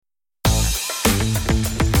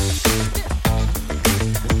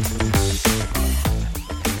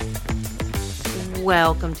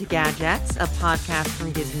Welcome to Gadgets, a podcast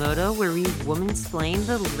from Gizmodo where we woman-splain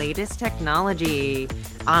the latest technology.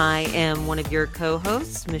 I am one of your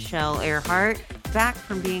co-hosts, Michelle Earhart. Back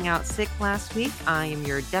from being out sick last week, I am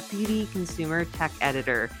your deputy consumer tech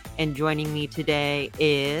editor. And joining me today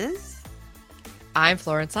is... I'm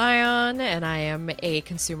Florence Ion, and I am a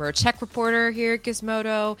consumer tech reporter here at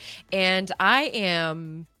Gizmodo, and I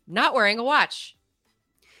am not wearing a watch.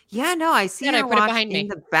 Yeah, no, I see your watch in me.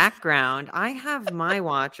 the background. I have my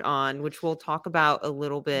watch on, which we'll talk about a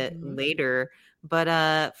little bit later.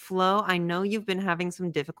 But Flo, I know you've been having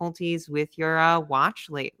some difficulties with your watch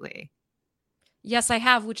lately. Yes, I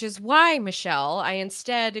have, which is why, Michelle, I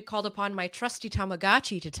instead called upon my trusty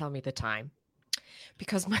Tamagotchi to tell me the time.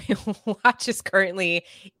 Because my watch is currently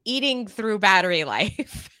eating through battery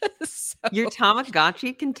life. Your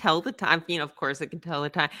Tamagotchi can tell the time. You know, of course, it can tell the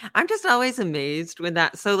time. I'm just always amazed when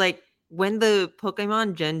that. So, like, when the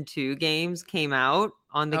Pokemon Gen 2 games came out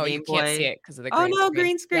on the Game Boy. You can't see it because of the green screen.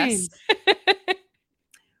 Green screen. Yes.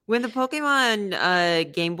 When the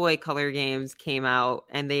Pokemon Game Boy Color games came out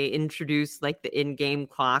and they introduced like the in-game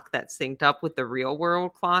clock that synced up with the real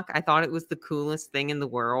world clock, I thought it was the coolest thing in the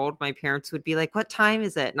world. My parents would be like, "What time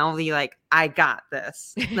is it?" And I'll be like, "I got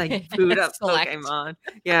this." Like boot up Pokemon.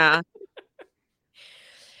 Yeah.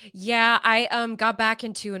 Yeah, I got back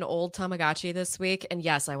into an old Tamagotchi this week, and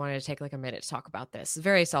yes, I wanted to take like a minute to talk about this.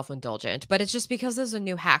 Very self-indulgent, but it's just because there's a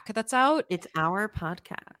new hack that's out. It's our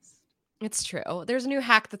podcast. It's true. There's a new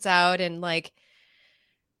hack that's out, and like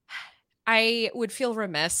I would feel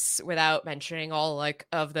remiss without mentioning all like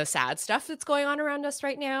of the sad stuff that's going on around us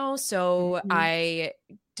right now. So I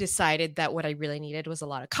decided that what I really needed was a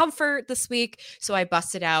lot of comfort this week. So I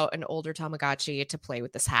busted out an older Tamagotchi to play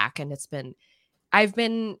with this hack, and I've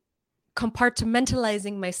been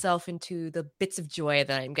compartmentalizing myself into the bits of joy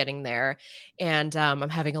that I'm getting there, and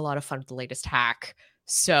I'm having a lot of fun with the latest hack.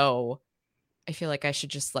 So I feel like I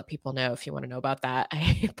should just let people know if you want to know about that.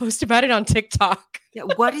 I post about it on TikTok. Yeah,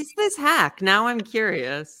 what is this hack? Now I'm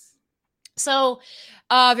curious. So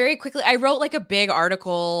very quickly, I wrote like a big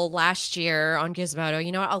article last year on Gizmodo.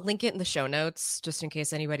 You know, I'll link it in the show notes just in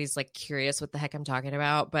case anybody's like curious what the heck I'm talking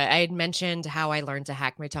about. But I had mentioned how I learned to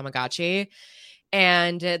hack my Tamagotchi.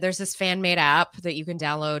 And there's this fan-made app that you can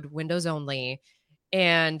download Windows only.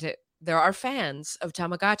 And there are fans of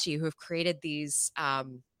Tamagotchi who have created these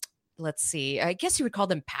let's see, I guess you would call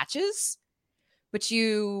them patches, but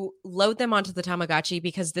you load them onto the Tamagotchi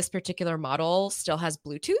because this particular model still has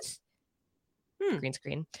Bluetooth. Green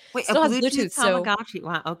screen. Wait, still has Bluetooth Tamagotchi. So,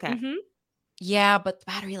 wow, okay. Yeah, but the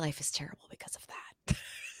battery life is terrible because of that.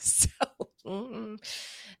 So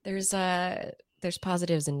there's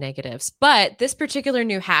positives and negatives. But this particular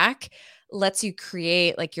new hack lets you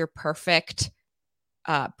create like your perfect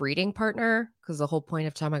breeding partner, because the whole point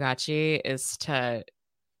of Tamagotchi is to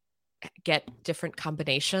get different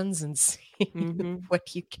combinations and see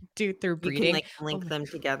what you can do through breeding. You can like link them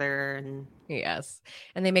together. And yes.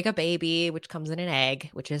 And they make a baby, which comes in an egg,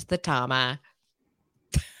 which is the Tama.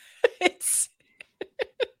 It's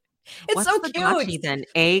what's so the cute. Gotchi then?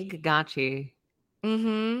 Egg Gotchi.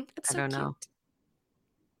 It's I don't know.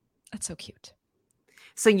 That's so cute.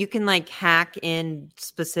 So you can like hack in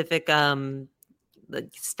specific like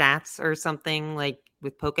stats or something like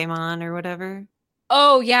with Pokemon or whatever.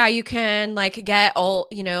 Oh, yeah, you can like get all,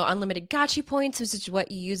 unlimited Gotchi points, which is what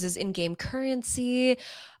you use as in-game currency.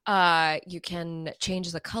 You can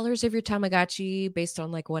change the colors of your Tamagotchi based on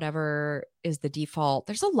like whatever is the default.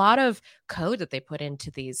 There's a lot of code that they put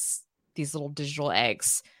into these little digital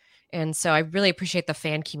eggs. And so I really appreciate the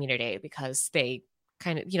fan community because they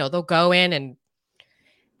kind of, they'll go in and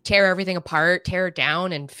tear everything apart, tear it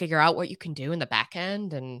down and figure out what you can do in the back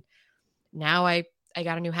end. And now I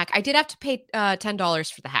got a new hack. I did have to pay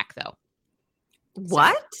 $10 for the hack, though.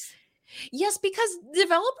 What? So, yes, because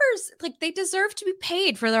developers, like, they deserve to be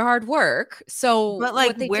paid for their hard work. So, but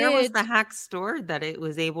like, where was the hack stored that it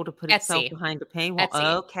was able to put itself behind a paywall?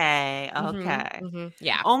 Etsy. Okay.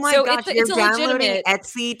 Yeah. Oh my gosh, you're downloading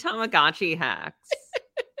Etsy Tamagotchi hacks.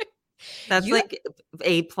 That's like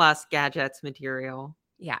A+ gadgets material.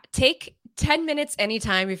 Yeah. Take 10 minutes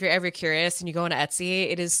anytime if you're ever curious and you go on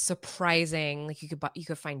Etsy. It is surprising. Like you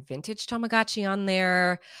could find vintage Tamagotchi on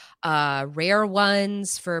there, rare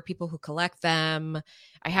ones for people who collect them.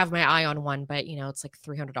 I have my eye on one, but it's like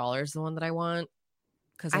 $300, the one that I want,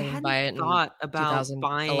 because I didn't buy it in 2011.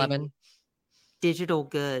 Buying digital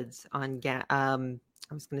goods on I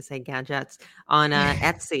was going to say gadgets on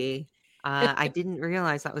Etsy. I didn't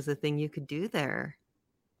realize that was a thing you could do there.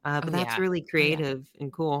 But that's really creative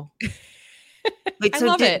and cool. Wait, I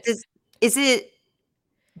love it. Is it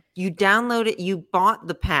You download it. You bought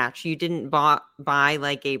the patch. You didn't buy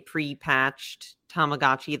like a pre-patched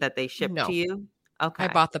Tamagotchi that they shipped to No, you. Okay, I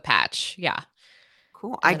bought the patch. Yeah.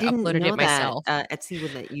 cool. And I then didn't uploaded it know that myself. Etsy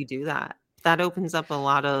would let you do that. That opens up a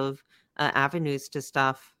lot of avenues to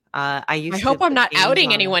stuff. I I used to hope I'm put not games outing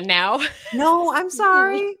on. anyone now. No, I'm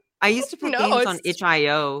sorry. I used to put No, games on it's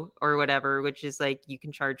itch.io or whatever, which is like you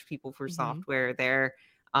can charge people for Mhm. software there.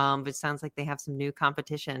 But it sounds like they have some new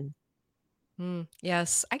competition.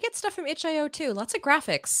 Yes, I get stuff from itch.io too. Lots of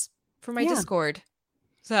graphics for my Yeah. Discord.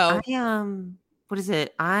 I So, what is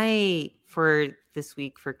it? I for this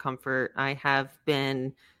week for comfort, I have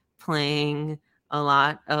been playing a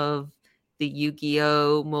lot of the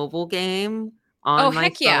Yu-Gi-Oh mobile game oh on my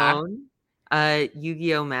heck yeah. phone.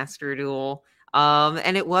 Yu-Gi-Oh Master Duel.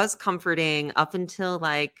 And it was comforting up until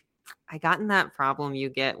like I got in that problem you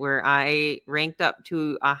get where I ranked up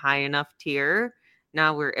to a high enough tier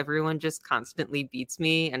now where everyone just constantly beats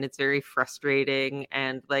me and it's very frustrating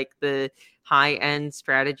and like the high end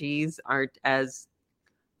strategies aren't as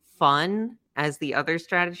fun as the other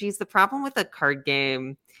strategies. The problem with a card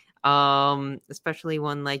game, especially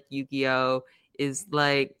one like Yu-Gi-Oh, is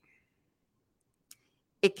like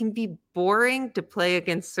it can be boring to play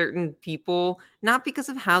against certain people, not because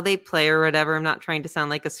of how they play or whatever. I'm not trying to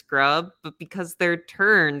sound like a scrub, but because their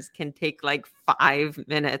turns can take like 5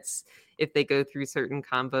 minutes if they go through certain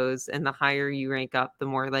combos. And the higher you rank up, the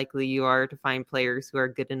more likely you are to find players who are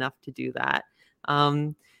good enough to do that.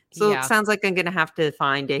 So it Yeah. sounds like I'm going to have to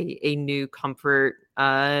find a new comfort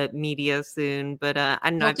media soon. But I've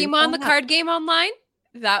been Pokemon the playing up. card game online?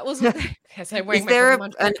 That was what because I'm wearing Is my there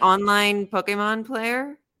Pokemon an shirt. online Pokemon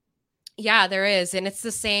player? Yeah, there is. And it's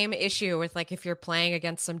the same issue with like if you're playing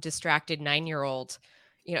against some distracted 9-year-old,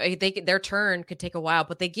 their turn could take a while,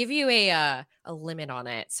 but they give you a limit on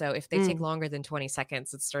it. So if they take longer than 20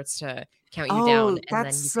 seconds, it starts to count you down, Oh, and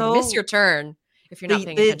that's then you can miss your so turn if you're not the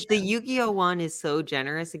paying the the attention. Yu-Gi-Oh one is so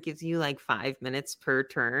generous. It gives you like 5 minutes per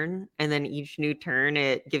turn, and then each new turn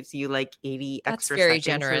it gives you like 80 That's extra very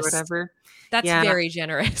seconds or generous. whatever. That's Yeah, and very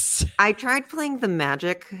generous. I tried playing the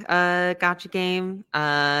Magic gotcha game,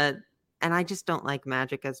 and I just don't like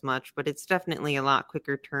Magic as much, but it's definitely a lot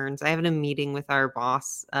quicker turns. I had a meeting with our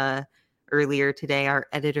boss earlier today, our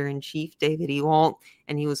editor-in-chief, David Ewalt,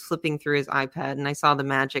 and he was flipping through his iPad, and I saw the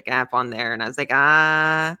Magic app on there, and I was like,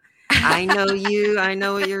 I know you, I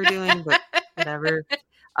know what you're doing, but whatever.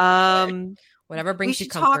 Whatever We brings you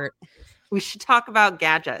should talk comfort. we should talk about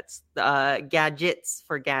gadgets, gadgets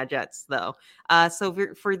for gadgets, though. So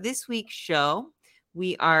for this week's show,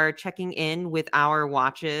 we are checking in with our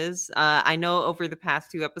watches. I know over the past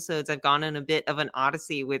 2 episodes, I've gone on a bit of an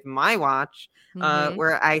odyssey with my watch, Mhm.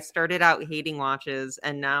 where I started out hating watches,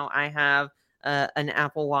 and now I have an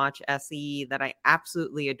Apple Watch SE that I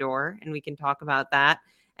absolutely adore, and we can talk about that.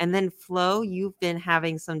 And then Flo, you've been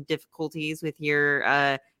having some difficulties with your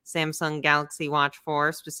Samsung Galaxy Watch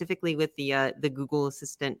 4, specifically with the Google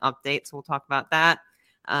Assistant update. So we'll talk about that.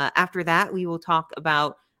 After that, we will talk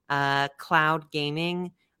about cloud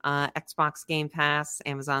gaming, Xbox Game Pass,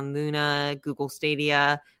 Amazon Luna, Google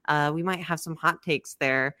Stadia. We might have some hot takes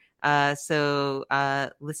there. So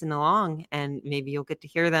listen along and maybe you'll get to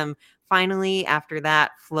hear them. Finally, after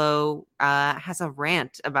that, Flo has a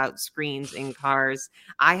rant about screens in cars.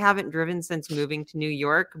 I haven't driven since moving to New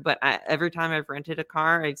York, but every time I've rented a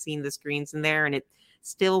car, I've seen the screens in there and it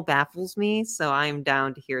still baffles me. So I'm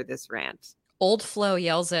down to hear this rant. Old Flo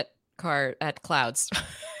yells at clouds.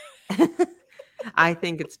 I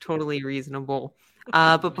think it's totally reasonable.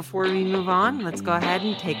 But before we move on, let's go ahead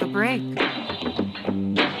and take a break.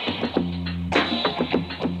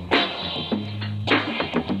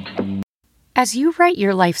 As you write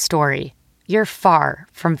your life story, you're far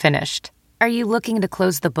from finished. Are you looking to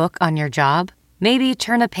close the book on your job? Maybe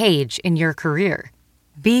turn a page in your career?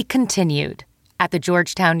 Be continued at the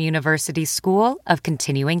Georgetown University School of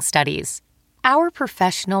Continuing Studies. Our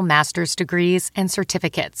professional master's degrees and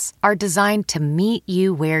certificates are designed to meet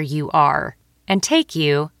you where you are and take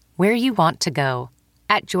you where you want to go.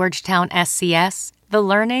 At Georgetown SCS, the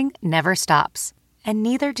learning never stops, and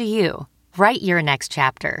neither do you. Write your next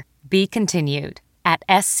chapter. Be continued at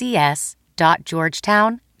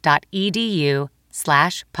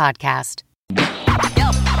scs.georgetown.edu/podcast.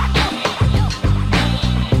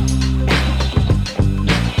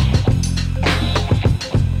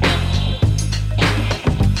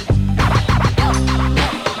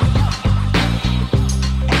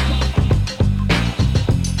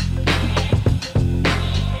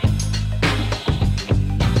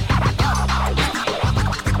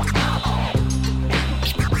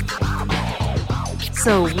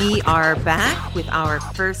 So we We are back with our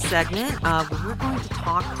first segment. We're going to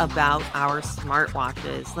talk about our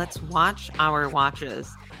smartwatches. Let's watch our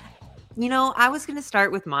watches. You know, I was going to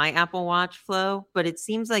start with my Apple Watch, Flo, but it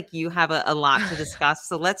seems like you have a lot to discuss.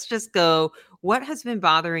 So let's just go. What has been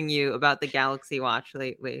bothering you about the Galaxy Watch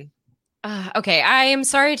lately? Okay, I am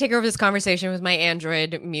sorry to take over this conversation with my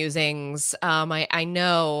Android musings. I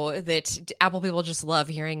know that Apple people just love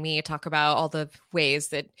hearing me talk about all the ways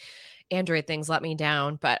that Android things let me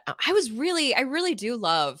down, but I really do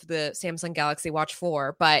love the Samsung Galaxy Watch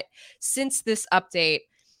 4. But since this update,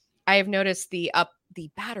 I have noticed the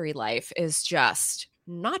battery life is just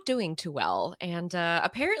not doing too well, and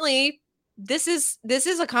apparently this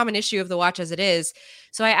is a common issue of the watch as it is.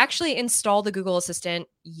 So I actually installed the Google Assistant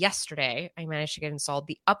yesterday. I managed to get installed.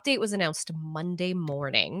 The update was announced Monday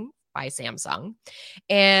morning by Samsung,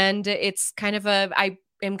 and it's kind of I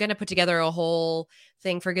am going to put together a whole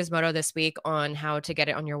thing for Gizmodo this week on how to get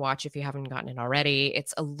it on your watch if you haven't gotten it already.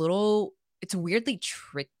 It's weirdly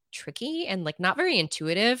tricky and like not very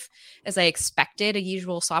intuitive as I expected a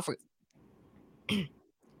usual software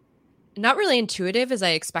not really intuitive as I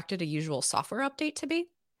expected a usual software update to be.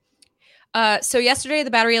 So yesterday the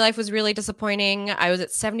battery life was really disappointing. I was at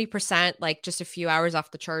 70%, like just a few hours off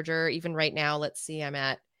the charger. Even right now, let's see, I'm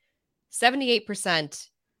at 78%,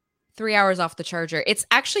 3 hours off the charger. It's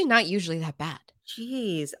actually not usually that bad.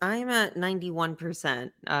 Jeez, I'm at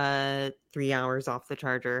 91%, 3 hours off the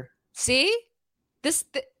charger. See?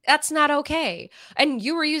 That's not okay. And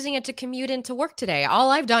you were using it to commute into work today.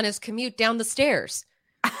 All I've done is commute down the stairs.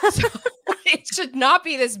 So it should not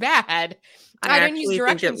be this bad. I didn't use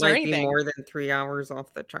directions or anything. Be more than 3 hours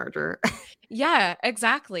off the charger. Yeah,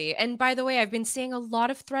 exactly. And by the way, I've been seeing a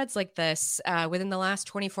lot of threads like this within the last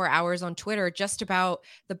 24 hours on Twitter, just about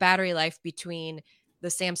the battery life between the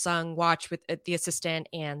Samsung Watch with the Assistant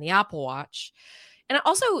and the Apple Watch. And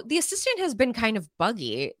also, the Assistant has been kind of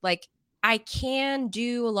buggy. Like, I can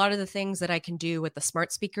do a lot of the things that I can do with the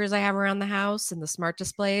smart speakers I have around the house and the smart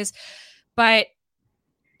displays, but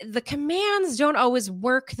the commands don't always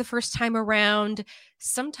work the first time around.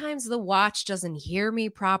 Sometimes the watch doesn't hear me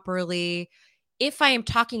properly. If I am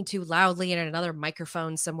talking too loudly and another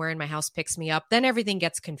microphone somewhere in my house picks me up, then everything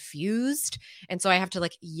gets confused. And so I have to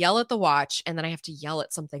like yell at the watch, and then I have to yell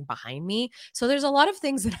at something behind me. So there's a lot of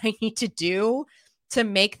things that I need to do to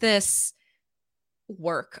make this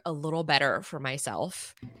work a little better for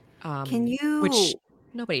myself. Can you... Which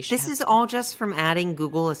nobody should. This is all just from adding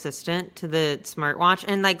Google Assistant to the smartwatch.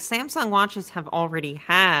 And like Samsung watches have already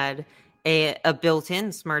had a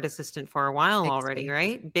built-in smart assistant for a while already,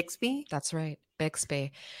 right? Bixby? That's right.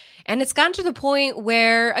 Bixby. And it's gotten to the point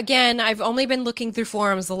where, again, I've only been looking through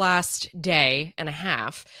forums the last day and a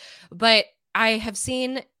half, but I have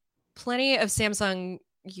seen plenty of Samsung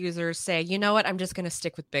users say, you know what, I'm just going to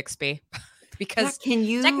stick with Bixby because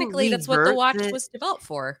technically that's what the watch was developed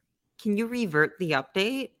for. Can you revert the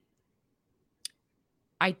update?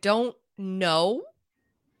 I don't know.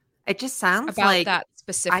 It just sounds about like that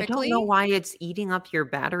specifically. I don't know why it's eating up your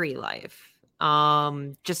battery life.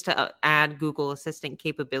 Just to add Google Assistant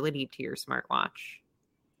capability to your smartwatch.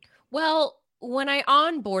 Well, when I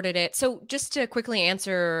onboarded it, so just to quickly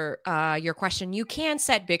answer your question, you can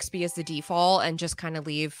set Bixby as the default and just kind of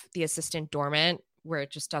leave the assistant dormant where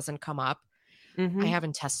it just doesn't come up. Mm-hmm. I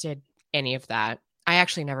haven't tested any of that. I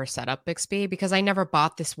actually never set up Bixby because I never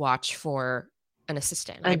bought this watch for an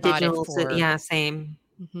assistant. I bought it for... Yeah, same.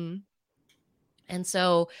 Mm-hmm. And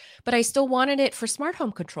so, but I still wanted it for smart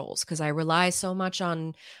home controls because I rely so much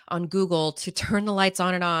on Google to turn the lights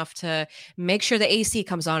on and off, to make sure the AC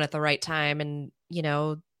comes on at the right time. And, you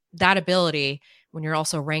know, that ability when you're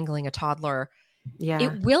also wrangling a toddler. Yeah.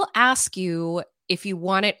 It will ask you if you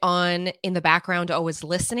want it on in the background, always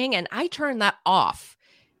listening. And I turn that off.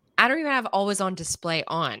 I don't even have always on display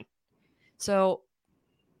on. So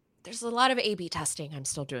there's a lot of A/B testing I'm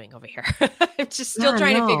still doing over here. I'm just still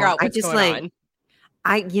trying to figure out what's going on.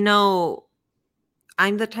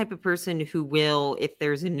 I'm the type of person who will, if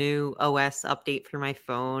there's a new OS update for my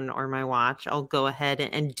phone or my watch, I'll go ahead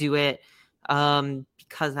and do it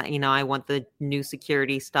because, I want the new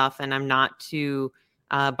security stuff and I'm not too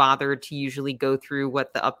bothered to usually go through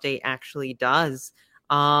what the update actually does.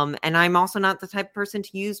 And I'm also not the type of person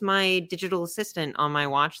to use my digital assistant on my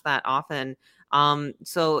watch that often.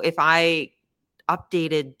 So if I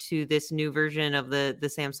updated to this new version of the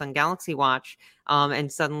Samsung Galaxy Watch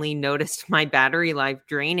and suddenly noticed my battery life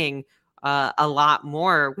draining a lot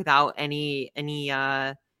more without any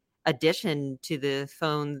addition to the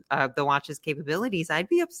phone, the watch's capabilities, I'd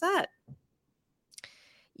be upset.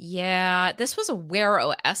 Yeah, this was a Wear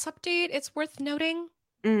OS update. It's worth noting.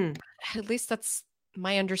 At least that's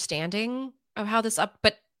my understanding of how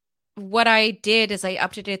but what I did is I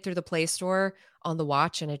updated it through the Play Store on the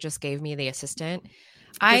watch, and it just gave me the assistant.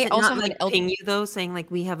 Does I it also not have an like ping you though, saying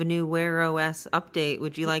like we have a new Wear OS update?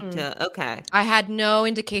 Would you like Mm-mm. to? Okay. I had no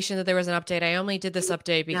indication that there was an update. I only did this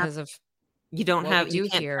update Yeah. because of You don't what we have, you do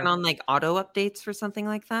can't turn here. on like auto updates for something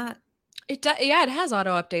like that? Yeah, it has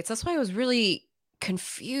auto updates. That's why I was really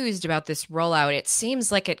confused about this rollout. It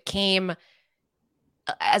seems like it came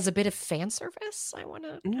as a bit of fan service. I want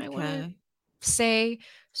to Okay. say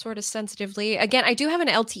sort of sensitively. Again, I do have an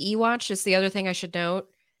LTE watch, is the other thing I should note.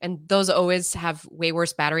 And those always have way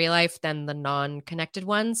worse battery life than the non-connected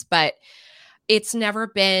ones, but it's never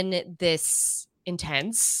been this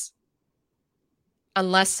intense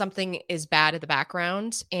unless something is bad in the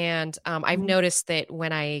background. And I've Mhm. noticed that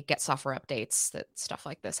when I get software updates, that stuff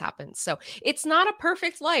like this happens. So it's not a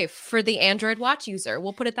perfect life for the Android Watch user.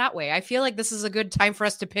 We'll put it that way. I feel like this is a good time for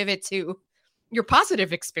us to pivot to your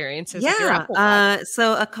positive experiences with your Yeah. Apple Watch.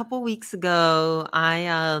 So a couple weeks ago,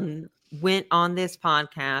 I went on this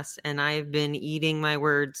podcast, and I've been eating my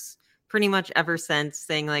words pretty much ever since,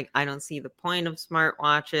 saying like I don't see the point of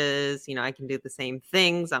smartwatches. You know, I can do the same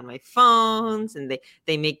things on my phones, and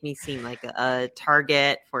they make me seem like a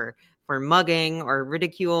target for mugging or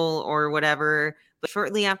ridicule or whatever. But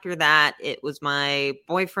shortly after that, it was my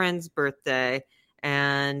boyfriend's birthday,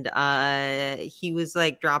 and he was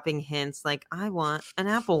like dropping hints like, I want an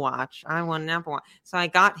Apple Watch, so I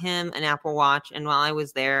got him an Apple Watch. And while I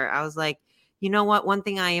was there, I was like, you know what, one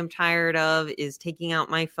thing I am tired of is taking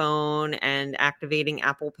out my phone and activating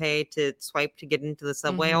Apple Pay to swipe to get into the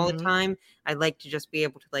subway all the Mhm. time. I'd like to just be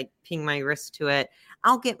able to like ping my wrist to it.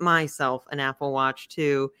 I'll get myself an Apple Watch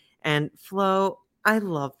too. And Flo, I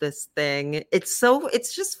love this thing. It's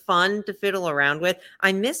just fun to fiddle around with.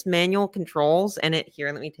 I miss manual controls, and let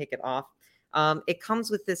me take it off. It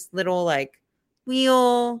comes with this little like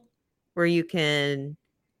wheel where you can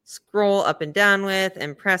scroll up and down with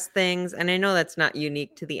and press things. And I know that's not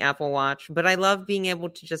unique to the Apple Watch, but I love being able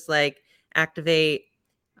to just like activate.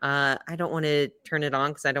 I don't want to turn it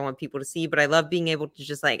on because I don't want people to see, but I love being able to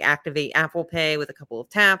just like activate Apple Pay with a couple of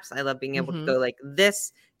taps. I love being able to Mhm. go like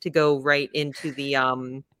this to go right into the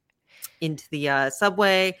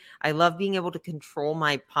subway. I love being able to control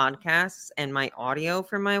my podcasts and my audio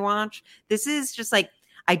from my watch. This is just like,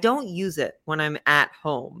 I don't use it when I'm at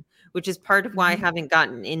home, which is part of why I Mhm. haven't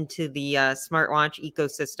gotten into the smartwatch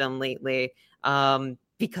ecosystem lately.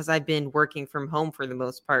 Because I've been working from home for the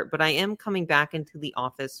most part, but I am coming back into the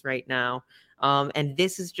office right now. And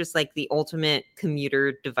this is just like the ultimate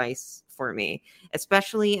commuter device for me,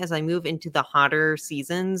 especially as I move into the hotter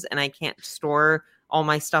seasons and I can't store all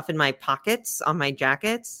my stuff in my pockets on my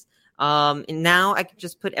jackets. And now I can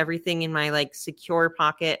just put everything in my like secure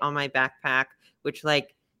pocket on my backpack, which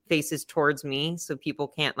like faces towards me, so people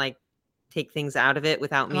can't like take things out of it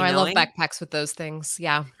without Oh, me I love knowing. backpacks with those things.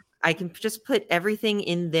 Yeah. I can just put everything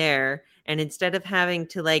in there. And instead of having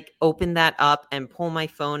to like open that up and pull my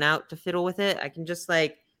phone out to fiddle with it, I can just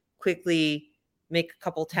like quickly make a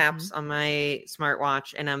couple taps Mhm. on my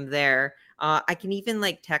smartwatch and I'm there. I can even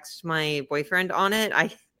like text my boyfriend on it.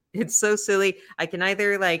 It's so silly. I can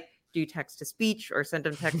either like do text to speech or send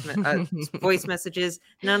him voice messages.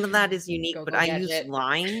 None of that is unique, but Go I use gadget.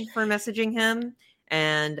 Line for messaging him,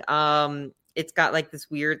 and it's got like this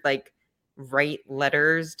weird like write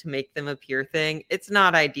letters to make them appear thing. It's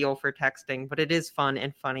not ideal for texting, but it is fun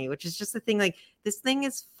and funny, which is just the thing. Like, this thing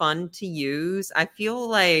is fun to use. I feel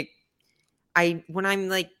like when I'm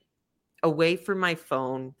like away from my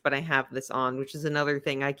phone, but I have this on, which is another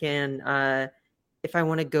thing I can, if I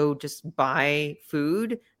want to go just buy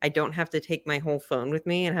food, I don't have to take my whole phone with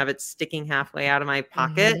me and have it sticking halfway out of my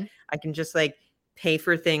pocket. Mhm. I can just like pay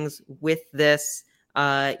for things with this,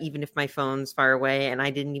 even if my phone's far away and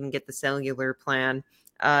I didn't even get the cellular plan.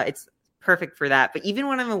 It's perfect for that. But even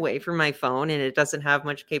when I'm away from my phone and it doesn't have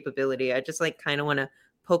much capability, I just like kind of want to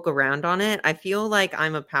poke around on it. I feel like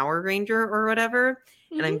I'm a Power Ranger or whatever,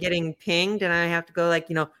 and I'm Mhm. getting pinged and I have to go like,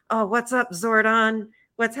 oh, what's up, Zordon?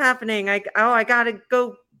 What's happening? I gotta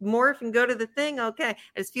go morph and go to the thing. Okay.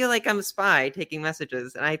 I just feel like I'm a spy taking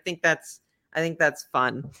messages. And I think that's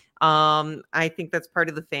fun. I think that's part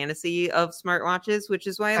of the fantasy of smartwatches, which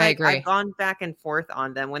is why I like I've agree. gone back and forth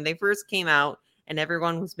on them. When they first came out and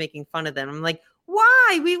everyone was making fun of them, I'm like,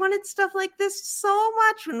 why? We wanted stuff like this so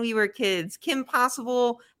much when we were kids. Kim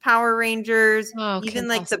Possible, Power Rangers, Oh, even Kim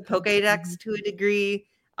like the Possible. Pokédex Mhm. to a degree.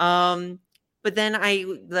 But then I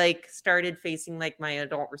like started facing like my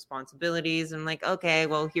adult responsibilities and like, okay,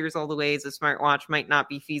 well, here's all the ways a smartwatch might not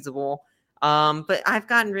be feasible. But I've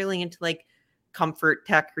gotten really into like comfort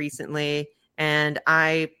tech recently, and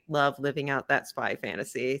I love living out that spy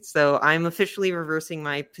fantasy. So I'm officially reversing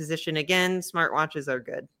my position again. Smartwatches are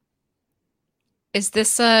good. Is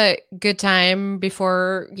this a good time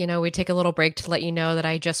before, we take a little break to let you know that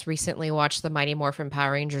I just recently watched the Mighty Morphin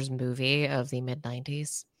Power Rangers movie of the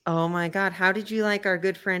mid-90s? Oh my God. How did you like our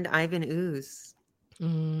good friend Ivan Ooze?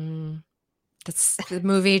 The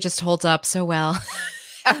movie just holds up so well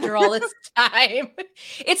after all this time.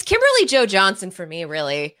 It's Kimberly Jo Johnson for me,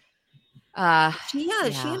 really. She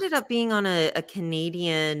ended up being on a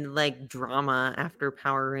Canadian like drama after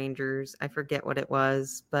Power Rangers. I forget what it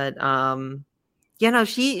was, but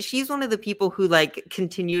she's one of the people who like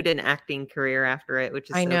continued an acting career after it, which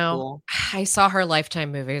is so cool. I saw her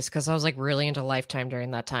Lifetime movies because I was like really into Lifetime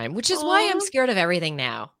during that time, which is why I'm scared of everything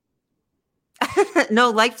now.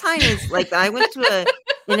 No, Lifetime is like, I went to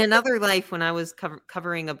in another life when I was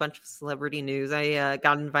covering a bunch of celebrity news. I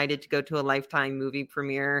got invited to go to a Lifetime movie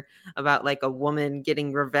premiere about like a woman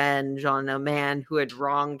getting revenge on a man who had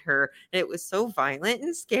wronged her. And it was so violent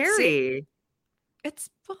and scary. It's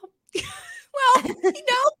well,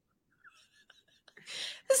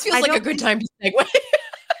 this feels like a good time to segue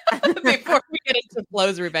before we get into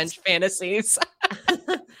Flo's revenge fantasies.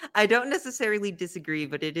 I don't necessarily disagree,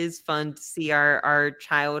 but it is fun to see our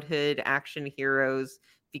childhood action heroes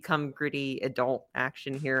become gritty adult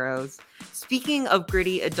action heroes. Speaking of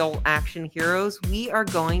gritty adult action heroes, we are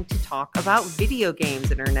going to talk about video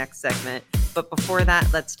games in our next segment. But before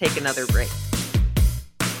that, let's take another break.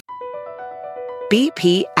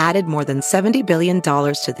 BP added more than $70 billion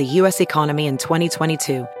to the U.S. economy in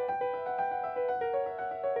 2022.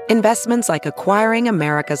 Investments like acquiring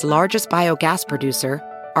America's largest biogas producer,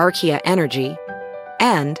 Archaea Energy,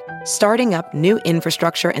 and starting up new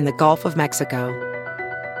infrastructure in the Gulf of Mexico.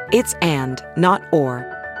 It's and, not or.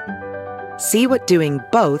 See what doing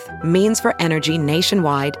both means for energy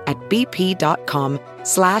nationwide at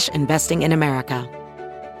bp.com/investing in America.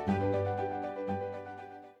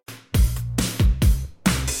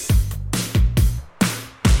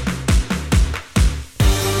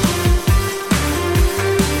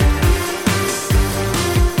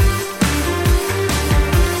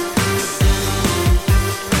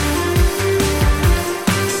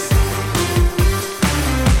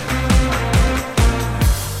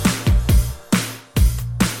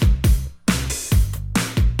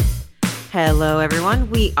 Hello, everyone.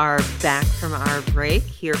 We are back from our break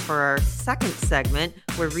here for our second segment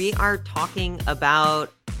where we are talking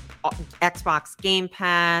about Xbox Game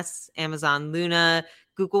Pass, Amazon Luna,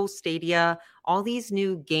 Google Stadia, all these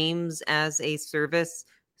new games as a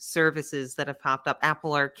services that have popped up.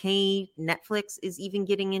 Apple Arcade, Netflix is even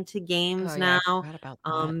getting into games now. I forgot about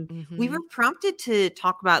that. We were prompted to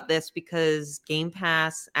talk about this because Game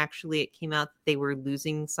Pass, actually, it came out that they were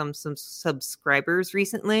losing some subscribers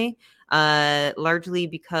recently, largely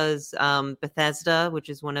because Bethesda, which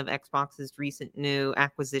is one of Xbox's recent new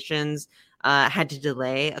acquisitions, had to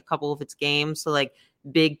delay a couple of its games. So like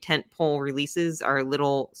big tentpole releases are a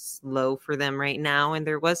little slow for them right now. And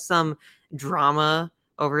there was some drama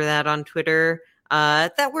over that on Twitter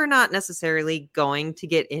that we're not necessarily going to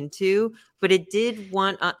get into, but it did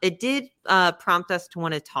prompt us to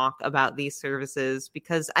want to talk about these services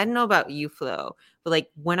because I don't know about you, Flo, but like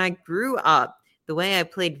when I grew up, the way I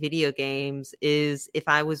played video games is if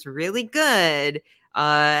I was really good,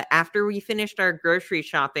 after we finished our grocery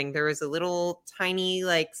shopping, there was a little tiny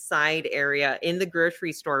like side area in the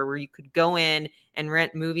grocery store where you could go in and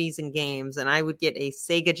rent movies and games. And I would get a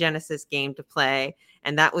Sega Genesis game to play.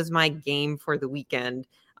 And that was my game for the weekend.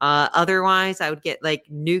 Otherwise, I would get like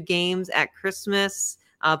new games at Christmas,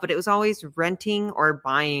 but it was always renting or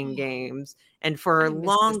buying games. And for a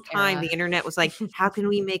long time, the internet was like, how can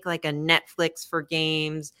we make like a Netflix for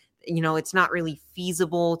games? You know, it's not really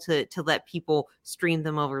feasible to let people stream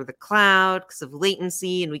them over the cloud because of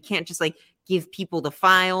latency. And we can't just like give people the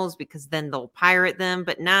files because then they'll pirate them.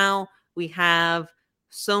 But now we have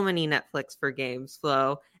so many Netflix for games,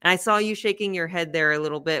 Flo. And I saw you shaking your head there a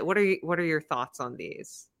little bit. What are your thoughts on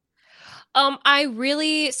these? I'm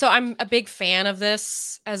a big fan of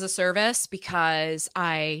this as a service because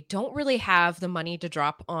I don't really have the money to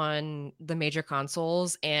drop on the major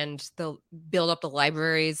consoles and build up the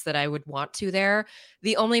libraries that I would want to there.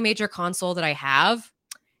 The only major console that I have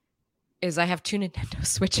is I have two Nintendo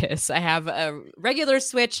Switches. I have a regular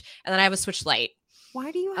Switch and then I have a Switch Lite.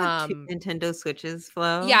 Why do you have two Nintendo Switches,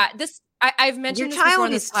 Flo? Yeah, I've mentioned this before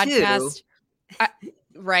on this podcast.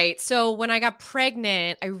 Right. So when I got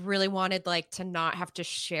pregnant, I really wanted like to not have to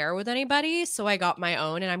share with anybody. So I got my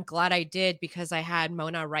own and I'm glad I did because I had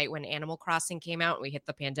Mona right when Animal Crossing came out and we hit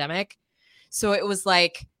the pandemic. So it was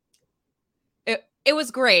like, It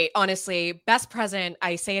was great, honestly. Best present,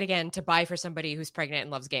 I say it again, to buy for somebody who's pregnant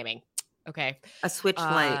and loves gaming. Okay. A Switch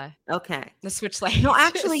Lite. Okay. The Switch Lite. No,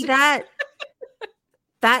 actually that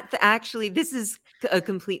actually, this is a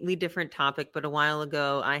completely different topic, but a while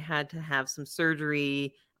ago I had to have some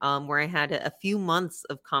surgery where I had a few months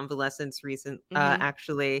of convalescence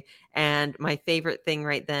actually. And my favorite thing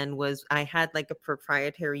right then was I had like a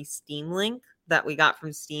proprietary Steam Link that we got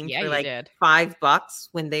from Steam for like $5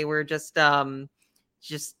 when they were just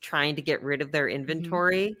trying to get rid of their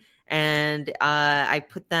inventory. And I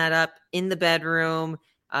put that up in the bedroom,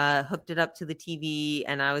 hooked it up to the TV,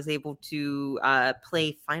 and I was able to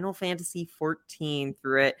play Final Fantasy 14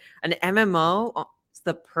 through it. An MMO, it's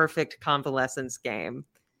the perfect convalescence game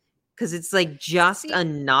because it's like just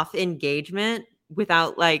enough engagement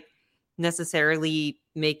without like necessarily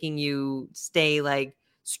making you stay like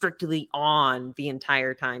strictly on the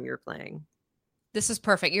entire time you're playing. This is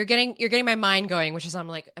perfect. You're getting my mind going, which is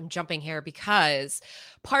I'm jumping here because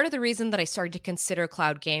part of the reason that I started to consider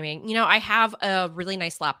cloud gaming, I have a really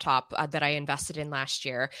nice laptop that I invested in last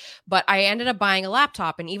year, but I ended up buying a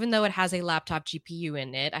laptop. And even though it has a laptop GPU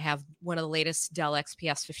in it, I have one of the latest Dell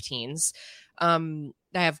XPS 15s. I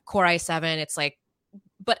have Core i7. It's like,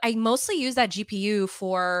 but I mostly use that GPU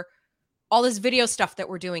for all this video stuff that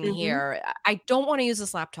we're doing here. I don't want to use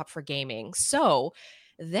this laptop for gaming. So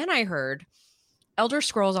then I heard Elder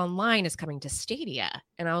Scrolls Online is coming to Stadia.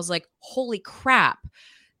 And I was like, holy crap.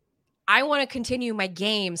 I want to continue my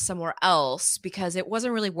game somewhere else because it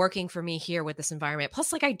wasn't really working for me here with this environment.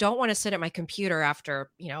 Plus, like, I don't want to sit at my computer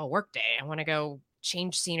after, a work day. I want to go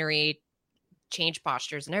change scenery, change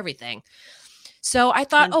postures and everything. So I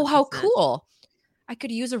thought, 100%. Oh, how cool. I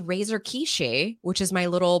could use a Razer Kishi, which is my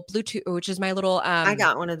little Bluetooth, I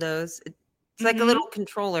got one of those. It's like a little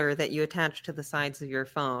controller that you attach to the sides of your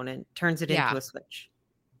phone and turns it into a Switch.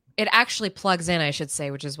 It actually plugs in, I should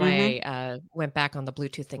say, which is why I went back on the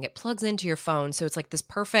Bluetooth thing. It plugs into your phone. So it's like this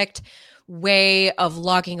perfect way of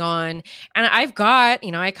logging on. And I've got,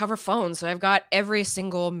 I cover phones. So I've got every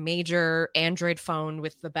single major Android phone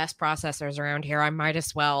with the best processors around here. I might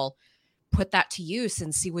as well put that to use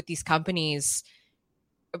and see what these companies,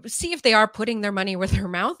 see if they are putting their money where their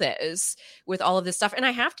mouth is with all of this stuff. And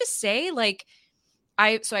I have to say, like,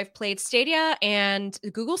 I've played Stadia and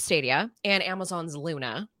Google Stadia and Amazon's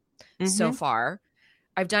Luna so far.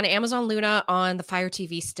 I've done Amazon Luna on the Fire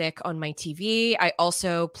TV stick on my TV. I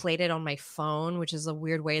also played it on my phone, which is a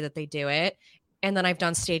weird way that they do it. And then I've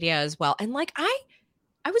done Stadia as well. And like,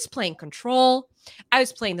 I was playing Control. I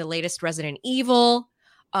was playing the latest Resident Evil.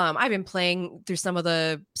 I've been playing through some of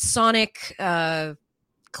the Sonic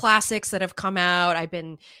classics that have come out. I've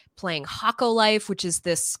been playing Hako Life, which is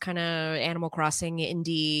this kind of Animal Crossing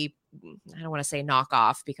indie, I don't want to say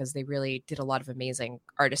knockoff because they really did a lot of amazing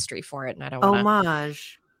artistry for it. And I don't want to...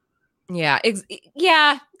 Homage.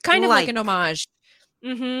 Yeah. Kind of like an homage.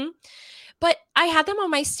 But I had them on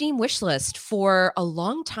my Steam wish list for a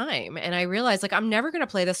long time. And I realized like, I'm never going to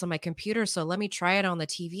play this on my computer. So let me try it on the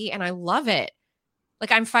TV. And I love it.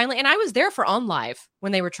 Like I'm finally, and I was there for OnLive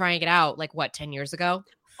when they were trying it out, like 10 years ago?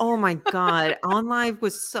 Oh my God. OnLive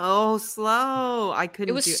was so slow. I couldn't.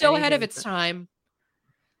 It was so ahead of its time.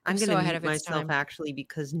 I'm going to mute myself actually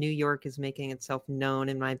because New York is making itself known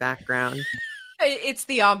in my background. It's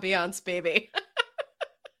the ambiance, baby.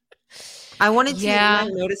 I wanted to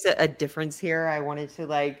notice a difference here. I wanted to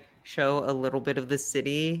like show a little bit of the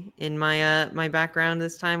city in my my background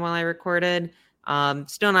this time while I recorded.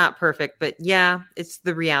 Still not perfect, but yeah, it's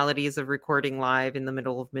the realities of recording live in the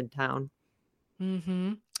middle of Midtown.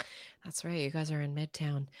 That's right. You guys are in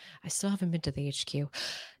Midtown. I still haven't been to the HQ.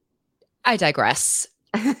 I digress.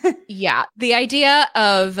 Yeah. The idea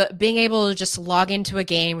of being able to just log into a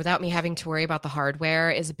game without me having to worry about the hardware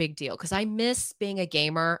is a big deal because I miss being a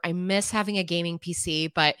gamer. I miss having a gaming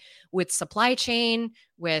PC, but with supply chain,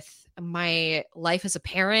 with my life as a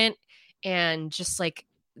parent, and just like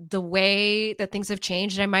the way that things have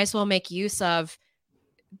changed, I might as well make use of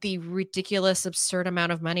the ridiculous, absurd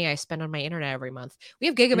amount of money I spend on my internet every month. We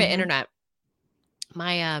have gigabit internet.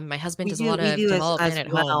 My husband does a lot of development at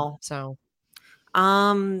home. So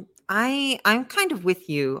I'm kind of with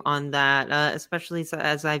you on that, especially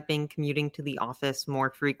as I've been commuting to the office more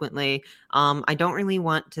frequently. I don't really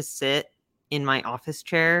want to sit in my office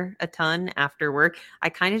chair a ton after work. I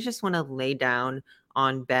kind of just want to lay down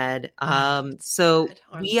on bed. So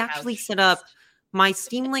we actually set up my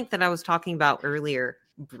Steam Link that I was talking about earlier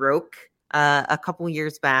broke a couple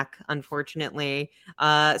years back, unfortunately.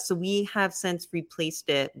 So we have since replaced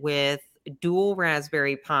it with dual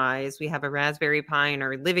Raspberry Pis. We have a Raspberry Pi in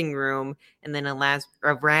our living room and then a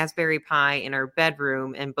Raspberry Pi in our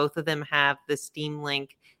bedroom, and both of them have the Steam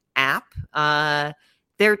Link app.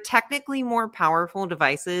 They're technically more powerful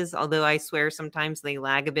devices, although I swear sometimes they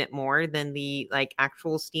lag a bit more than the like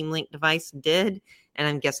actual Steam Link device did. And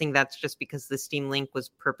I'm guessing that's just because the Steam Link was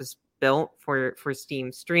purpose built for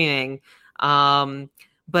Steam streaming.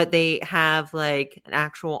 But they have like an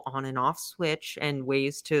actual on and off switch and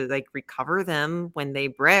ways to like recover them when they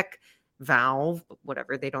brick. Valve,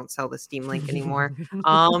 whatever, they don't sell the Steam Link anymore.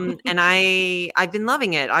 And I've been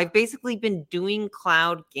loving it. I've basically been doing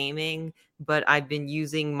cloud gaming, but I've been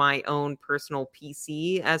using my own personal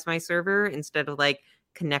PC as my server instead of like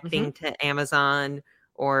connecting to Amazon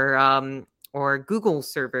or Google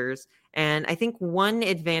servers. And I think one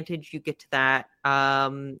advantage you get to that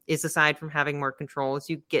is, aside from having more control, is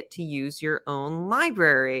you get to use your own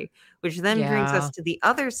library, which then brings us to the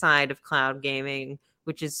other side of cloud gaming,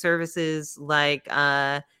 which is services like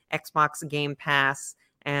Xbox Game Pass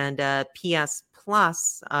and PS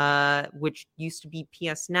Plus, which used to be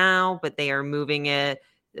PS Now, but they are moving it,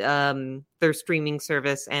 their streaming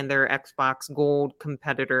service and their Xbox Gold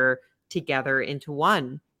competitor together into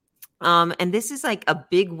one. And this is like a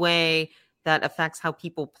big way that affects how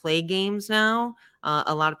people play games now.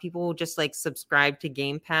 A lot of people just like subscribe to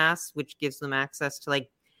Game Pass, which gives them access to like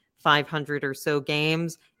 500 or so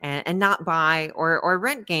games and not buy or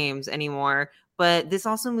rent games anymore. But this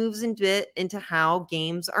also moves into how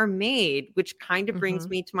games are made, which kind of brings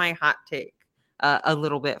me to my hot take a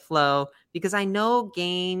little bit, Flo, because I know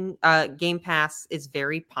Game Pass is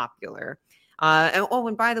very popular.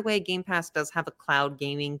 And by the way, Game Pass does have a cloud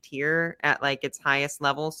gaming tier at like its highest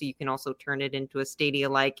level, so you can also turn it into a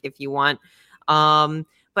Stadia-like if you want.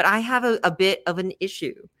 But I have a bit of an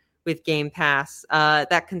issue with Game Pass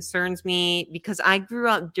that concerns me because I grew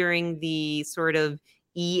up during the sort of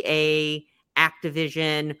EA,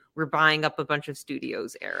 Activision, we're buying up a bunch of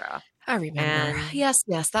studios era. I remember. Yes,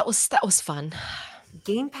 that was fun.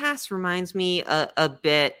 Game Pass reminds me a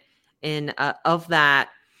bit of that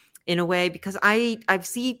in a way, because I've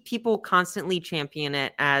seen people constantly champion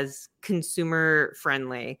it as consumer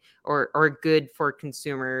friendly or good for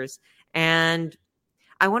consumers. And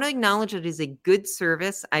I want to acknowledge it is a good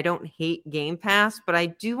service. I don't hate Game Pass, but I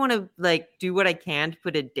do want to like do what I can to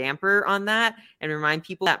put a damper on that and remind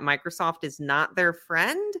people that Microsoft is not their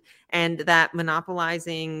friend and that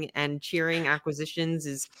monopolizing and cheering acquisitions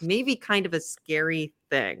is maybe kind of a scary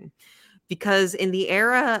thing. Because in the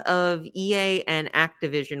era of EA and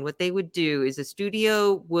Activision, what they would do is a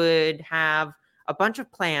studio would have a bunch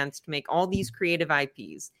of plans to make all these creative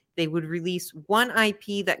IPs. They would release one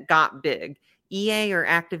IP that got big. EA or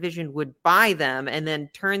Activision would buy them and then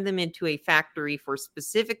turn them into a factory for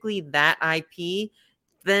specifically that IP,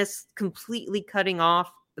 thus completely cutting off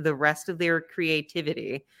the rest of their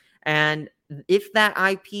creativity. And if that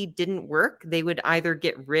IP didn't work, they would either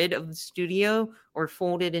get rid of the studio or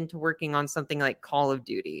fold it into working on something like Call of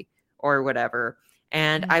Duty or whatever.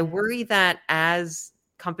 And I worry that as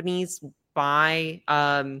companies buy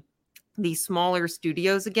these smaller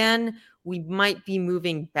studios again, we might be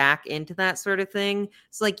moving back into that sort of thing.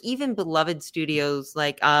 So like even beloved studios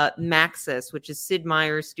like Maxis, which is Sid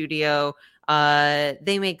Meier's studio,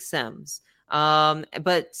 they make Sims.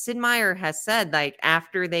 But Sid Meier has said, like,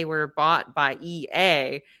 after they were bought by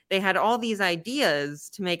EA, they had all these ideas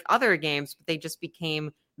to make other games, but they just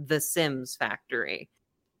became the Sims factory.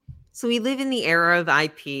 So we live in the era of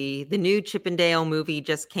IP. The new Chip and Dale movie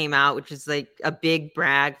just came out, which is like a big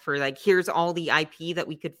brag for like, here's all the IP that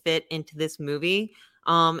we could fit into this movie.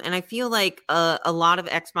 And I feel like a lot of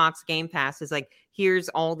Xbox Game Pass is like, here's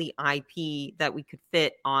all the IP that we could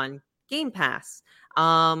fit on Game Pass.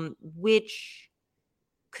 Which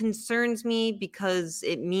concerns me because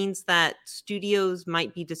it means that studios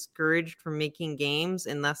might be discouraged from making games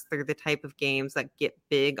unless they're the type of games that get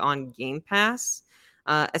big on Game Pass,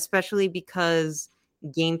 especially because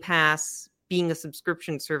Game Pass, being a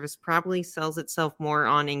subscription service, probably sells itself more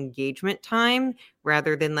on engagement time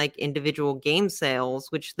rather than like individual game sales,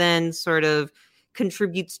 which then sort of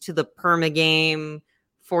contributes to the perma game,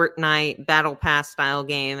 Fortnite Battle Pass style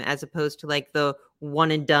game, as opposed to like the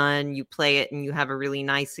one and done, you play it and you have a really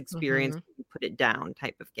nice experience, you put it down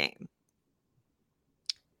type of game.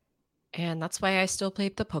 And that's why I still play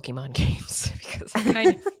the Pokemon games, because I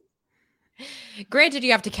kind of granted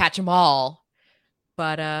you have to catch them all,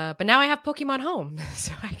 but now I have Pokemon Home,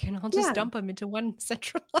 so I'll just dump them into one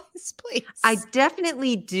centralized place. I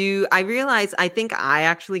definitely do. I realize I think I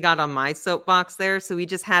actually got on my soapbox there, so we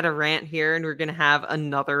just had a rant here and we're gonna have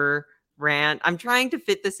another rant. I'm trying to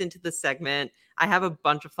fit this into the segment. I have a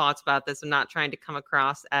bunch of thoughts about this. I'm not trying to come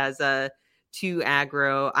across as too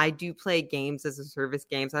aggro. I do play games as a service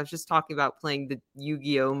games. I was just talking about playing the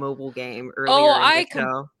Yu-Gi-Oh mobile game earlier in the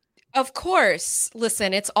show. Of course.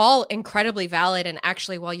 Listen, it's all incredibly valid. And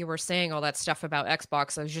actually, while you were saying all that stuff about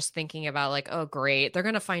Xbox, I was just thinking about like, oh, great, they're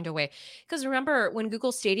going to find a way. Because remember when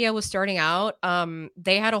Google Stadia was starting out,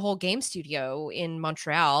 they had a whole game studio in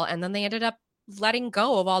Montreal, and then they ended up letting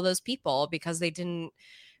go of all those people because they didn't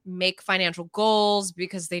make financial goals,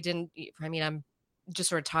 because they didn't, I mean, I'm just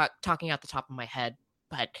sort of talking out the top of my head,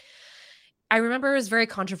 but I remember it was very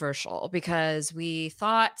controversial because we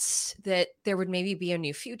thought that there would maybe be a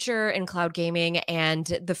new future in cloud gaming. And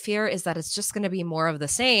the fear is that it's just going to be more of the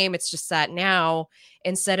same. It's just that now,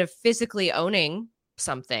 instead of physically owning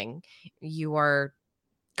something, you are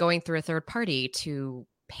going through a third party to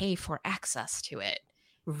pay for access to it.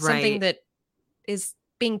 Right. Something that is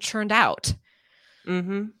being churned out.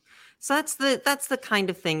 Mm-hmm. So that's the kind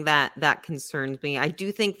of thing that concerns me. I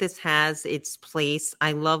do think this has its place.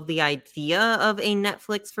 I love the idea of a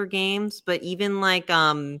Netflix for games, but even like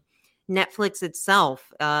Netflix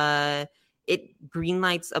itself, it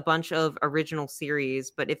greenlights a bunch of original series,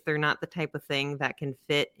 but if they're not the type of thing that can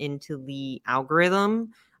fit into the algorithm,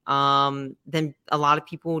 then a lot of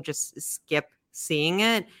people will just skip seeing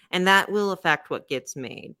it, and that will affect what gets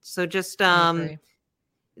made. So just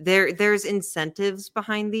there's incentives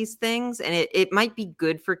behind these things, and it might be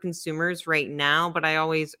good for consumers right now, but I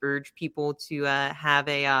always urge people to have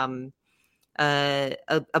a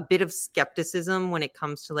bit of skepticism when it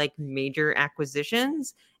comes to like major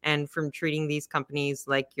acquisitions, and from treating these companies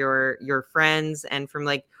like your friends, and from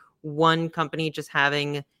like one company just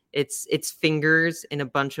having its fingers in a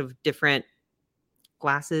bunch of different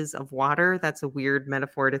glasses of water. That's a weird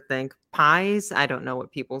metaphor to think. Pies, I don't know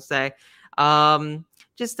what people say.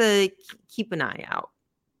 Just to keep an eye out.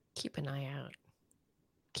 Keep an eye out.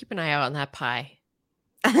 Keep an eye out on that pie.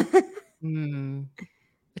 It's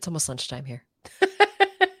almost lunchtime here.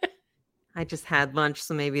 I just had lunch,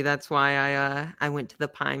 so maybe that's why I went to the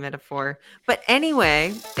pie metaphor. But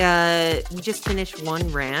anyway, we just finished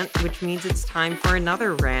one rant, which means it's time for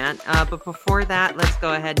another rant. But before that, let's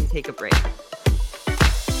go ahead and take a break.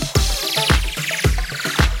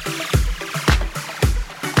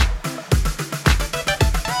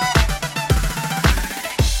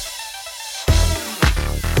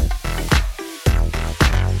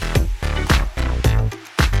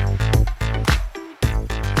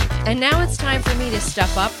 And now it's time for me to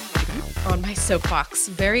step up on my soapbox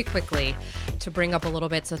very quickly to bring up a little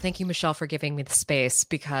bit. So thank you, Michelle, for giving me the space,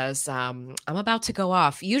 because I'm about to go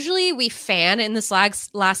off. Usually we fan in this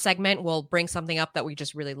last segment. We'll bring something up that we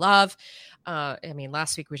just really love. I mean,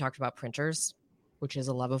 last week we talked about printers, which is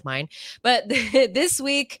a love of mine. But this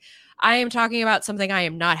week I am talking about something I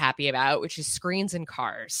am not happy about, which is screens in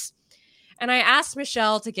cars. And I asked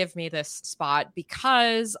Michelle to give me this spot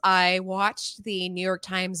because I watched the New York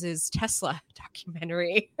Times' Tesla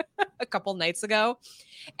documentary a couple nights ago.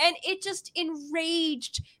 And it just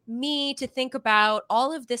enraged me to think about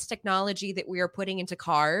all of this technology that we are putting into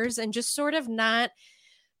cars and just sort of not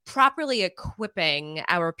properly equipping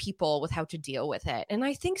our people with how to deal with it. And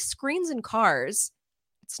I think screens in cars,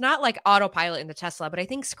 it's not like autopilot in the Tesla, but I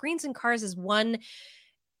think screens in cars is one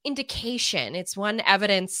indication. It's one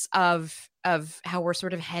evidence of how we're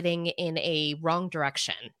sort of heading in a wrong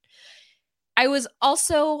direction. I was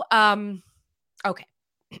also okay.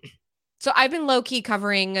 So I've been low-key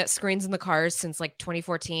covering screens in the cars since like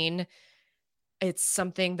 2014. It's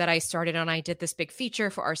something that I started on. I did this big feature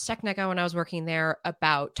for Ars Technica when I was working there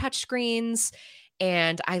about touchscreens,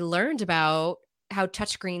 and I learned about how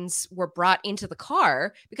touchscreens were brought into the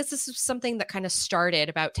car because this is something that kind of started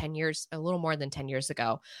about 10 years, a little more than 10 years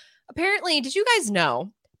ago. Apparently, did you guys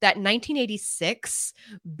know that in 1986,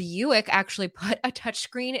 Buick actually put a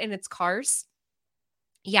touchscreen in its cars?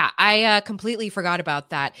 Yeah, I completely forgot about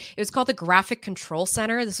that. It was called the Graphic Control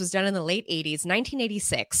Center. This was done in the late 80s,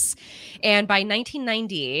 1986. And by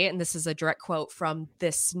 1990, and this is a direct quote from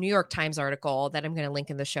this New York Times article that I'm going to link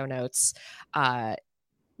in the show notes,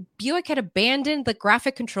 Buick had abandoned the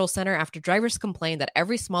graphic control center after drivers complained that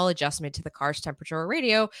every small adjustment to the car's temperature or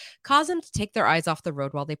radio caused them to take their eyes off the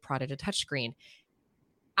road while they prodded a touchscreen.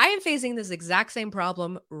 I am facing this exact same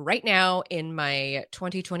problem right now in my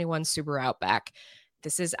 2021 Subaru Outback.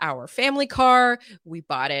 This is our family car. We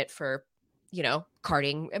bought it for,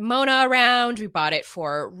 carting Mona around. We bought it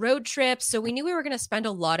for road trips. So we knew we were going to spend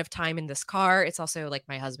a lot of time in this car. It's also like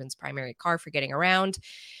my husband's primary car for getting around.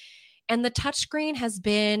 And the touchscreen has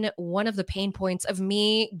been one of the pain points of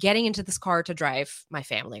me getting into this car to drive my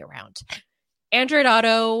family around. Android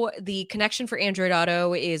Auto, the connection for Android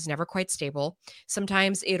Auto is never quite stable.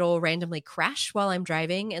 Sometimes it'll randomly crash while I'm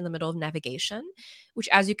driving in the middle of navigation, which,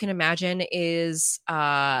 as you can imagine, is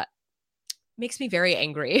makes me very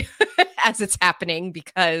angry as it's happening,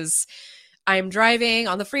 because I'm driving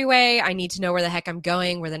on the freeway. I need to know where the heck I'm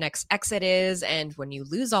going, where the next exit is. And when you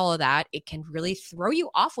lose all of that, it can really throw you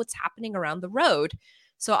off what's happening around the road.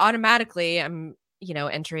 So automatically I'm,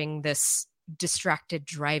 entering this distracted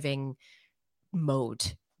driving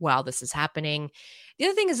mode while this is happening. The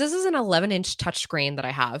other thing is, this is an 11-inch touchscreen that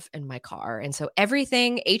I have in my car. And so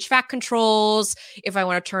everything, HVAC controls, if I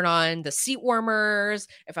want to turn on the seat warmers,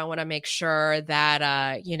 if I want to make sure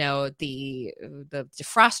that, the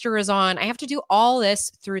defroster is on, I have to do all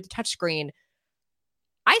this through the touchscreen.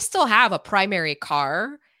 I still have a primary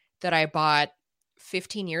car that I bought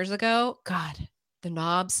 15 years ago. God, the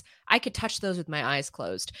knobs, I could touch those with my eyes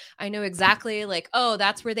closed. I know exactly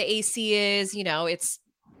that's where the AC is.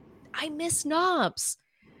 I miss knobs.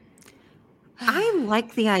 I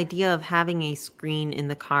like the idea of having a screen in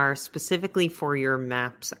the car specifically for your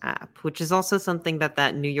Maps app, which is also something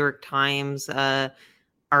that New York Times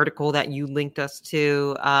article that you linked us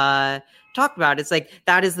to talked about. It's like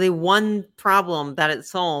that is the one problem that it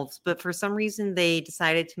solves, but for some reason they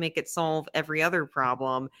decided to make it solve every other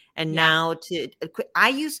problem. And now I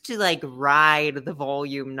used to ride the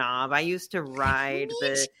volume knob. I used to ride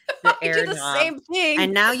the air knob. Same thing.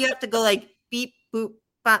 And now you have to go beep boop.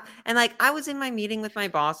 And I was in my meeting with my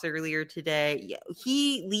boss earlier today.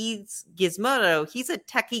 He leads Gizmodo. He's a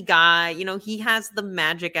techie guy. He has the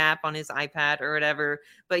Magic app on his iPad or whatever.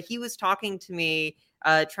 But he was talking to me,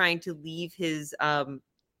 trying to leave his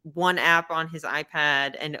one app on his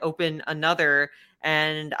iPad and open another.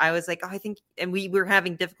 And I was like, oh, I think, and we were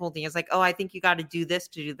having difficulty. I was like, oh, I think you got to do this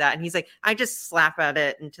to do that. And he's like, I just slap at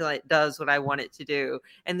it until it does what I want it to do.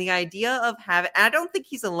 And the idea of I don't think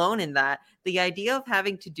he's alone in that. The idea of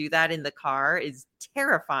having to do that in the car is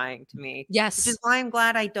terrifying to me. Yes. Which is why I'm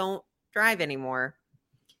glad I don't drive anymore.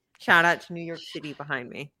 Shout out to New York City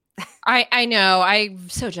behind me. I know. I'm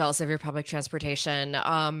so jealous of your public transportation.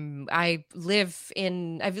 I live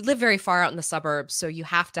very far out in the suburbs, so you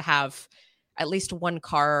have to have at least one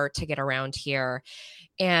car to get around here.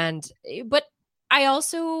 But I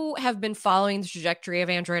also have been following the trajectory of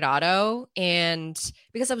Android Auto, and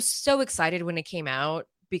because I was so excited when it came out,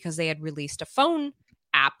 because they had released a phone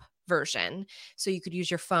app version. So you could use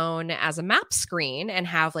your phone as a map screen and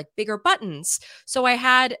have bigger buttons. So I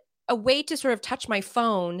had a way to sort of touch my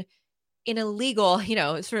phone in a legal,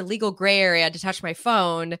 sort of legal gray area to touch my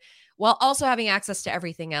phone while also having access to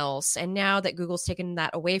everything else. And now that Google's taken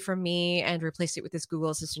that away from me and replaced it with this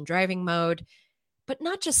Google Assistant driving mode, but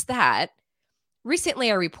not just that,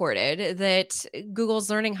 recently I reported that Google's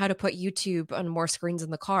learning how to put YouTube on more screens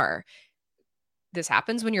in the car. This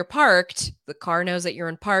happens when you're parked. The car knows that you're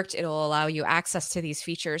in parked. It'll allow you access to these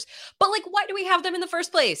features. But why do we have them in the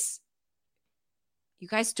first place? You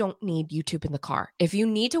guys don't need YouTube in the car. If you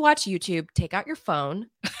need to watch YouTube, take out your phone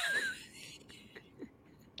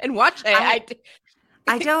and watch it.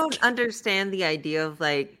 I don't understand the idea of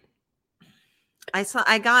I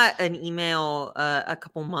got an email a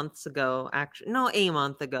couple months ago, a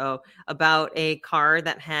month ago, about a car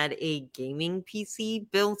that had a gaming PC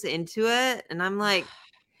built into it. And I'm like,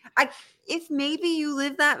 if maybe you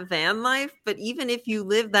live that van life, but even if you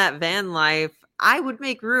live that van life, I would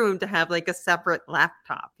make room to have a separate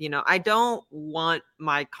laptop. I don't want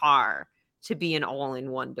my car to be an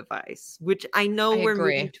all-in-one device, which I know we're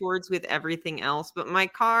moving towards with everything else, but my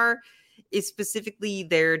car is specifically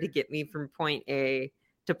there to get me from point A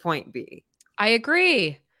to point B. I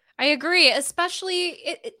agree.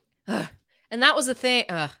 Especially and that was the thing.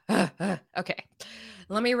 Okay.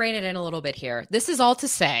 Let me rein it in a little bit here. This is all to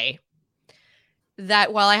say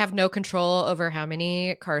that while I have no control over how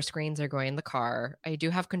many car screens are going in the car, I do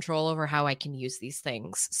have control over how I can use these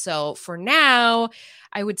things. So for now,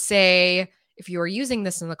 I would say if you are using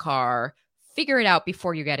this in the car, figure it out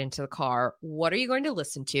before you get into the car. What are you going to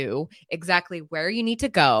listen to? Exactly where you need to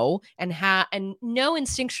go, and know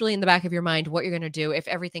instinctually in the back of your mind what you're going to do if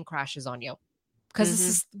everything crashes on you.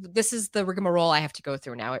 Because this is the rigmarole I have to go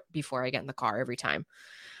through now before I get in the car every time.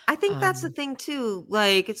 I think that's the thing too.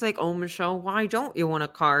 It's oh, Michelle, why don't you want a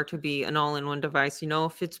car to be an all-in-one device?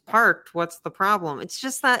 If it's parked, what's the problem? It's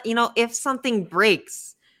just that, if something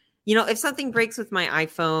breaks, if something breaks with my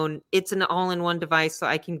iPhone, it's an all-in-one device, so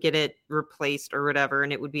I can get it replaced or whatever,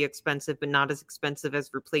 and it would be expensive, but not as expensive as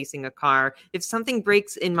replacing a car. If something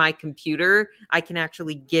breaks in my computer, I can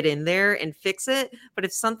actually get in there and fix it. But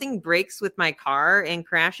if something breaks with my car and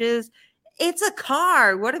crashes, it's a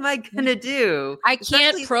car. What am I going to do? I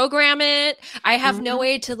can't program it. I have no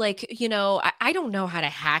way to I don't know how to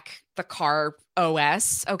hack the car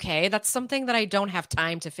OS. Okay. That's something that I don't have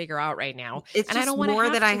time to figure out right now. It's and just I don't want more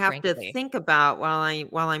that I have frankly. to think about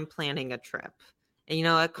while I'm planning a trip. And,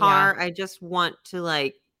 a car, I just want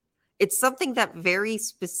to it's something that very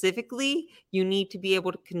specifically you need to be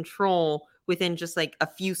able to control within just a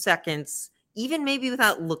few seconds, even maybe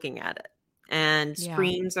without looking at it. And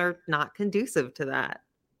screens are not conducive to that.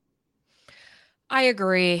 I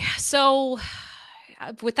agree. So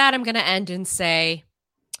with that, I'm going to end and say,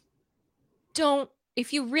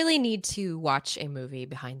 if you really need to watch a movie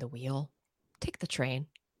behind the wheel, take the train.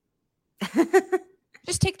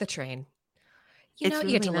 Just take the train. You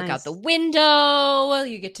get to look out the window.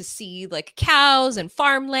 You get to see cows and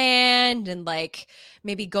farmland and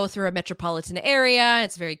maybe go through a metropolitan area.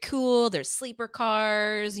 It's very cool. There's sleeper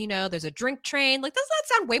cars, there's a drink train. Doesn't that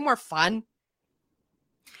sound way more fun?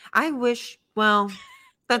 I wish,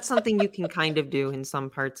 that's something you can kind of do in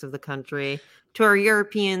some parts of the country. To our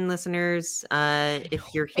European listeners, if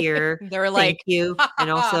you're here, they're thank you.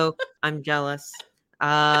 And also, I'm jealous.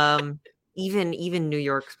 Even New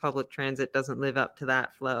York's public transit doesn't live up to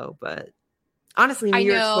that flow. But honestly, New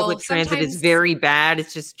York's public transit is very bad.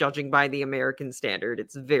 It's just judging by the American standard.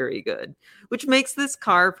 It's very good, which makes this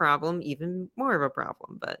car problem even more of a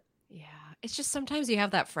problem. But yeah, it's just sometimes you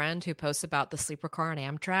have that friend who posts about the sleeper car on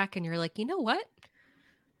Amtrak and you're like, you know what?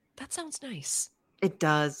 That sounds nice. It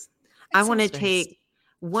does. I want to take,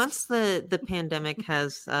 once the pandemic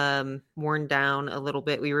has worn down a little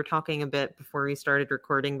bit, we were talking a bit before we started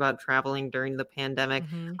recording about traveling during the pandemic.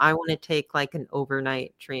 I want to take an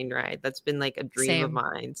overnight train ride. That's been a dream of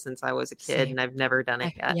mine since I was a kid, and I've never done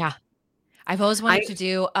it yet. Yeah. I've always wanted to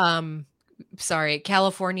do,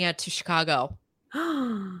 California to Chicago.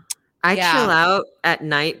 I chill out at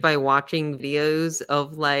night by watching videos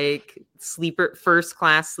of first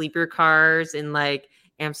class sleeper cars in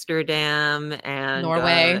Amsterdam and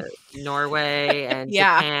Norway and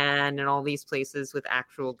Japan and all these places with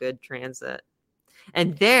actual good transit.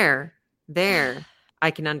 And there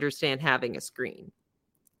I can understand having a screen.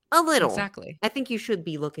 A little. Exactly. I think you should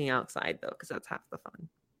be looking outside though, because that's half the fun.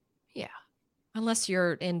 Yeah. Unless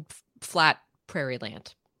you're in flat prairie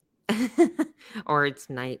land. Or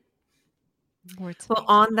it's night. Well,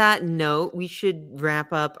 on that note, we should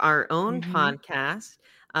wrap up our own podcast.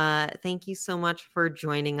 Thank you so much for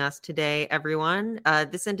joining us today, everyone.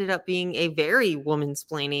 This ended up being a very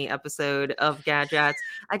woman-splaining episode of Gadgets.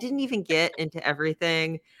 I didn't even get into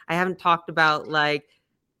everything. I haven't talked about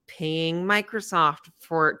paying Microsoft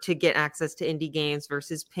to get access to indie games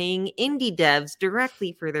versus paying indie devs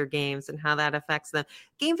directly for their games and how that affects them.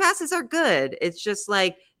 Game passes are good. It's just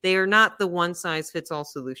they are not the one size fits all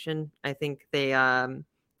solution. I think they're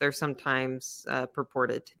sometimes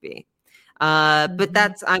purported to be. But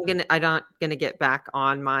I'm not gonna get back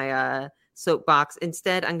on my soapbox.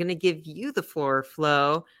 Instead, I'm gonna give you the floor,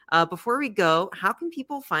 Flo. Before we go, how can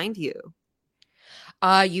people find you?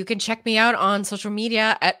 You can check me out on social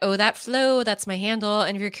media at OhThatFlo. That's my handle.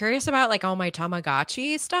 And if you're curious about all my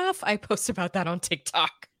Tamagotchi stuff, I post about that on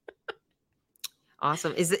TikTok.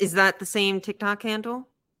 Awesome. Is that the same TikTok handle?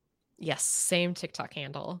 Yes, same TikTok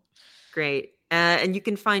handle. Great. And you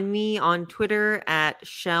can find me on Twitter at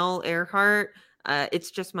Shell Earhart. It's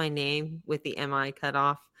just my name with the MI cut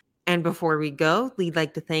off. And before we go, we'd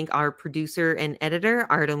like to thank our producer and editor,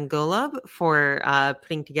 Artem Golub, for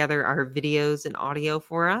putting together our videos and audio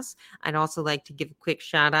for us. I'd also like to give a quick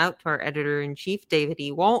shout out to our editor-in-chief, David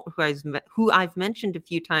E. Walt, who I've mentioned a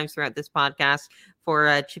few times throughout this podcast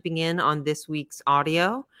for chipping in on this week's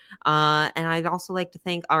audio. And I'd also like to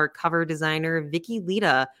thank our cover designer, Vicky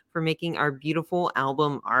Lita, for making our beautiful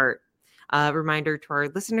album art. Reminder to our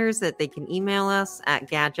listeners that they can email us at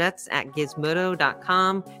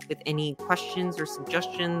gadgets@gizmodo.com with any questions or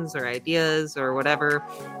suggestions or ideas or whatever.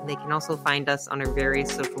 And they can also find us on our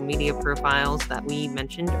various social media profiles that we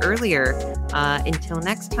mentioned earlier. Until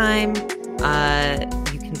next time,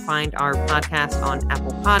 you can find our podcast on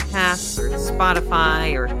Apple Podcasts or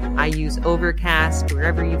Spotify, or I use Overcast,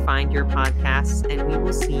 wherever you find your podcasts, and we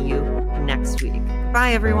will see you next week.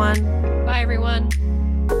 Bye, everyone. Bye, everyone.